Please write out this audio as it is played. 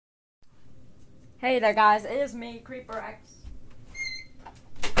Hey there guys, it is me, Creeper X.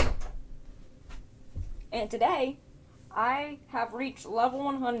 And today, I have reached level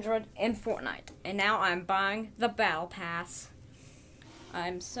 100 in Fortnite. And now I'm buying the Battle Pass.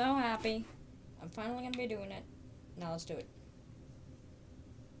 I'm so happy. I'm finally going to be doing it. Now let's do it.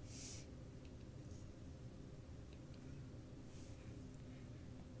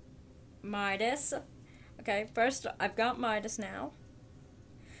 Midas. Okay, first I've got Midas now.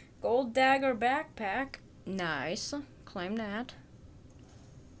 Gold Dagger Backpack. Nice. Claim that.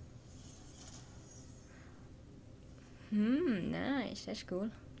 Nice. That's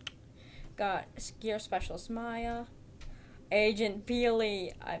cool. Got Gear Specialist Maya. Agent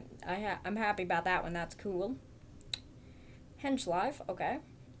Peely. I'm happy about that one. That's cool. Hench Life. Okay.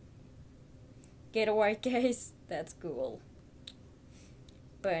 Getaway Case. That's cool.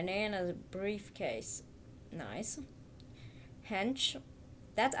 Banana's Briefcase. Nice. Hench.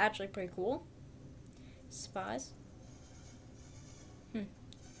 That's actually pretty cool. Spies.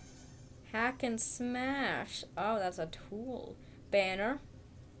 Hack and Smash. Oh, that's a tool. Banner.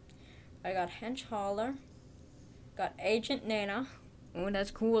 I got Hench Hauler. Got Agent Nana. Oh,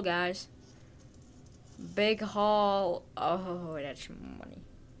 that's cool, guys. Big Haul. Oh, that's money.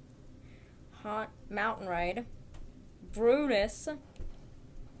 Hot Mountain Raid. Brutus.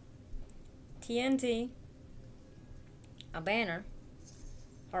 TNT. A banner.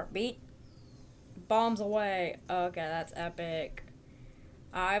 Heartbeat. Bombs away. Okay, that's epic.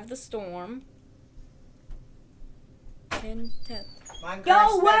 Eye of the Storm. 10.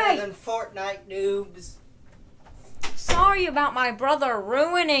 Minecraft's better than Fortnite, noobs. Sorry about my brother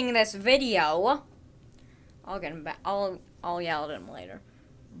ruining this video. I'll get him back. I'll yell at him later.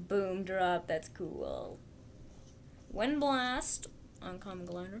 Boom drop. That's cool. Wind Blast. Uncommon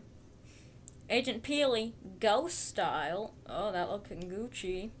glider. Agent Peely. Ghost Style. Oh, that looking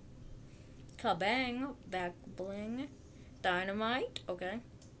Gucci. Kabang. Back bling. Dynamite. Okay.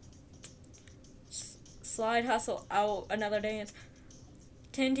 Slide Hustle. Oh, another dance.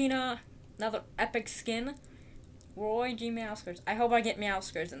 Tintina. Another epic skin. Roy G. Meowskers. I hope I get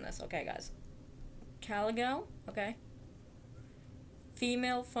Meowskers in this. Okay, guys. Caligo. Okay.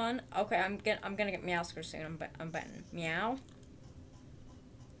 Female Fun. Okay, I'm gonna get Meowskers soon. I'm betting. Meow.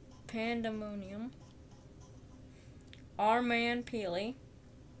 Pandemonium. R-Man Peely.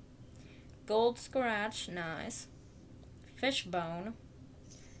 Gold Scratch. Nice. Fishbone.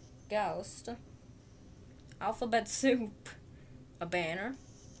 Ghost. Alphabet Soup. A banner.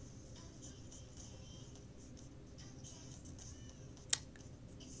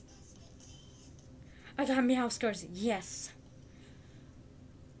 I got Meowskers. Yes.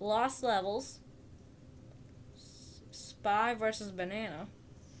 Lost Levels. Spy versus Banana.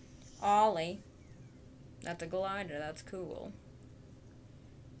 Ollie. That's a glider. That's cool.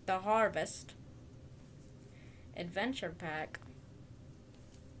 The Harvest. Adventure Pack.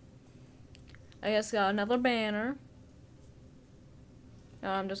 I just got another banner. Oh,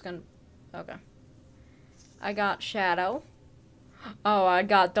 I'm just gonna... Okay. I got Shadow. Oh, I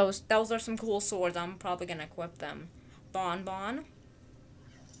got those. Those are some cool swords. I'm probably gonna equip them. Bonbon.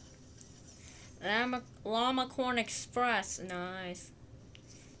 Llama Corn Express. Nice.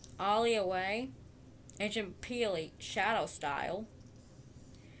 Ollie Away. Agent Peely. Shadow Style.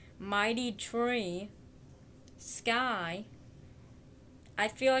 Mighty Tree. Sky. I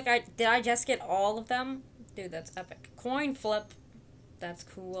feel like did I just get all of them? Dude, that's epic. Coin Flip. That's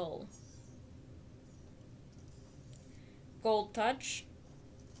cool. Gold Touch.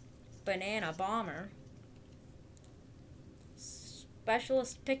 Banana Bomber.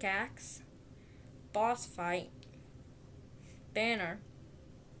 Specialist Pickaxe. Boss Fight. Banner.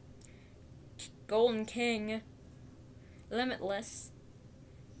 Golden King. Limitless.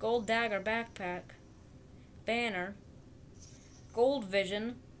 Gold Dagger Backpack. Banner. Gold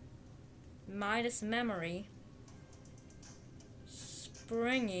Vision. Midas Memory.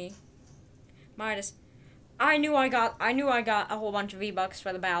 Springy. Midas. I knew I got a whole bunch of V-Bucks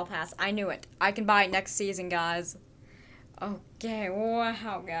for the Battle Pass. I knew it. I can buy it next season, guys. Okay,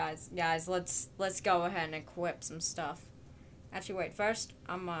 wow, guys. Guys, let's go ahead and equip some stuff. Actually, wait, first,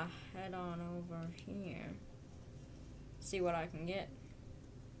 I'm gonna head on over here. See what I can get.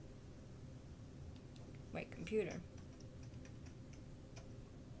 Wait, computer.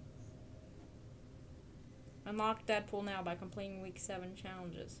 Unlock Deadpool now by completing week 7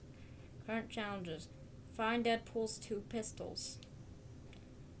 challenges. Current challenges. Find Deadpool's 2 pistols.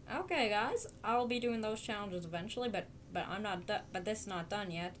 Okay, guys, I'll be doing those challenges eventually, but I'm not but this is not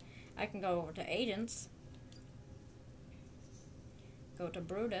done yet. I can go over to Agents. Go to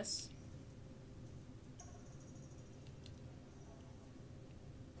Brutus.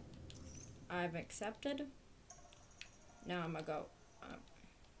 I've accepted. Now I'm gonna go.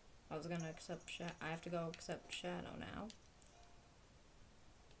 I was gonna accept. I have to go accept Shadow now.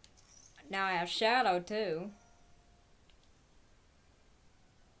 Now I have Shadow too.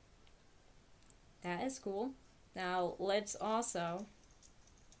 That is cool. Now let's also.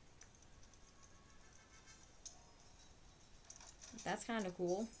 That's kind of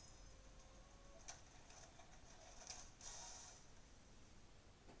cool.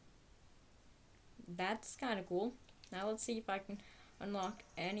 That's kind of cool. Now let's see if I can unlock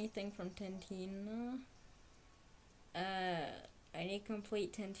anything from Tintina. I need to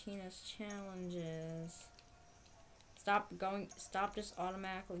complete Tintina's challenges. Stop just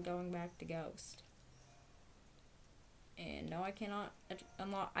automatically going back to Ghost. And no, I cannot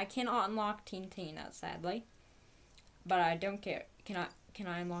unlock Tintina, sadly. But I don't care. Can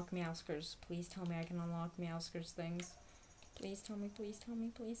I unlock Meowscar's? Please tell me I can unlock Meowscar's things. Please tell me, please tell me,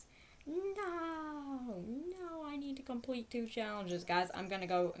 please. No, I need to complete 2 challenges. Guys, I'm gonna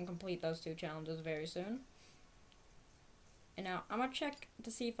go and complete those 2 challenges very soon. And now, I'm gonna check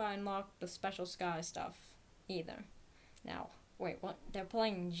to see if I unlock the special sky stuff either. Now, wait, what? They're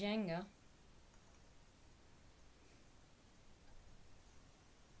playing Jenga.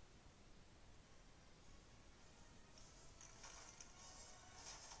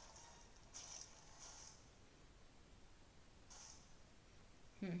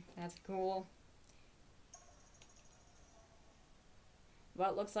 That's cool.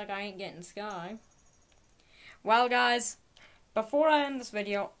 But looks like I ain't getting Sky. Well, guys, before I end this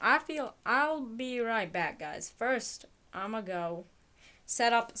video, I'll be right back, guys. First, I'ma go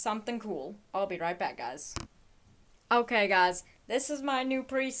set up something cool. I'll be right back, guys. Okay, guys, this is my new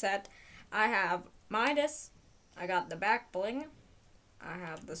preset. I have Midas. I got the back bling. I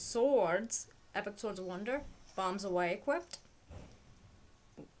have the swords. Epic Swords of Wonder. Bombs Away equipped.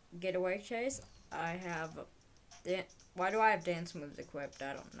 Getaway Chase. I have... Why do I have dance moves equipped?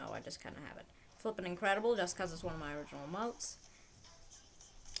 I don't know. I just kind of have it. Flippin' Incredible, just because it's one of my original emotes.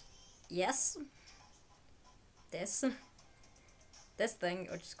 Yes. This thing,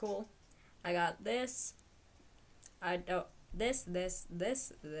 which is cool. I got this. I don't... This.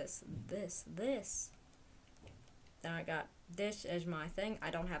 Then I got this as my thing.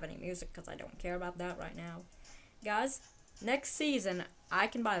 I don't have any music because I don't care about that right now. Guys, next season, I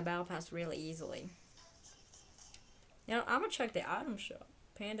can buy the Battle Pass really easily. Now, I'm going to check the item shop.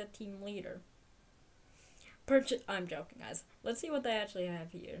 Panda Team Leader. I'm joking, guys. Let's see what they actually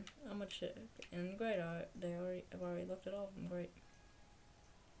have here. I'm going to check. And great, I've already looked at all of them. Great.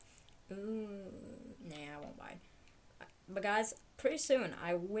 Ooh, nah, I won't buy it. But guys, pretty soon,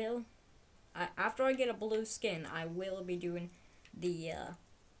 I will... after I get a blue skin, I will be doing the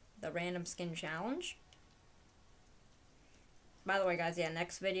random skin challenge. By the way, guys, yeah,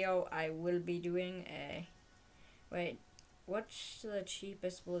 next video I will be doing a... Wait, what's the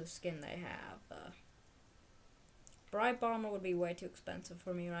cheapest blue skin they have? Bright Bomber would be way too expensive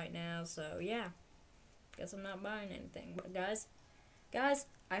for me right now, so yeah. Guess I'm not buying anything. But guys,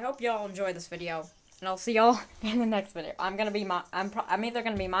 I hope y'all enjoy this video. And I'll see y'all in the next video. I'm either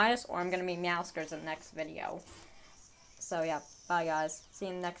gonna be Midas or I'm gonna be Meowscar's in the next video. So yeah, bye guys. See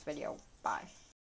you in the next video. Bye.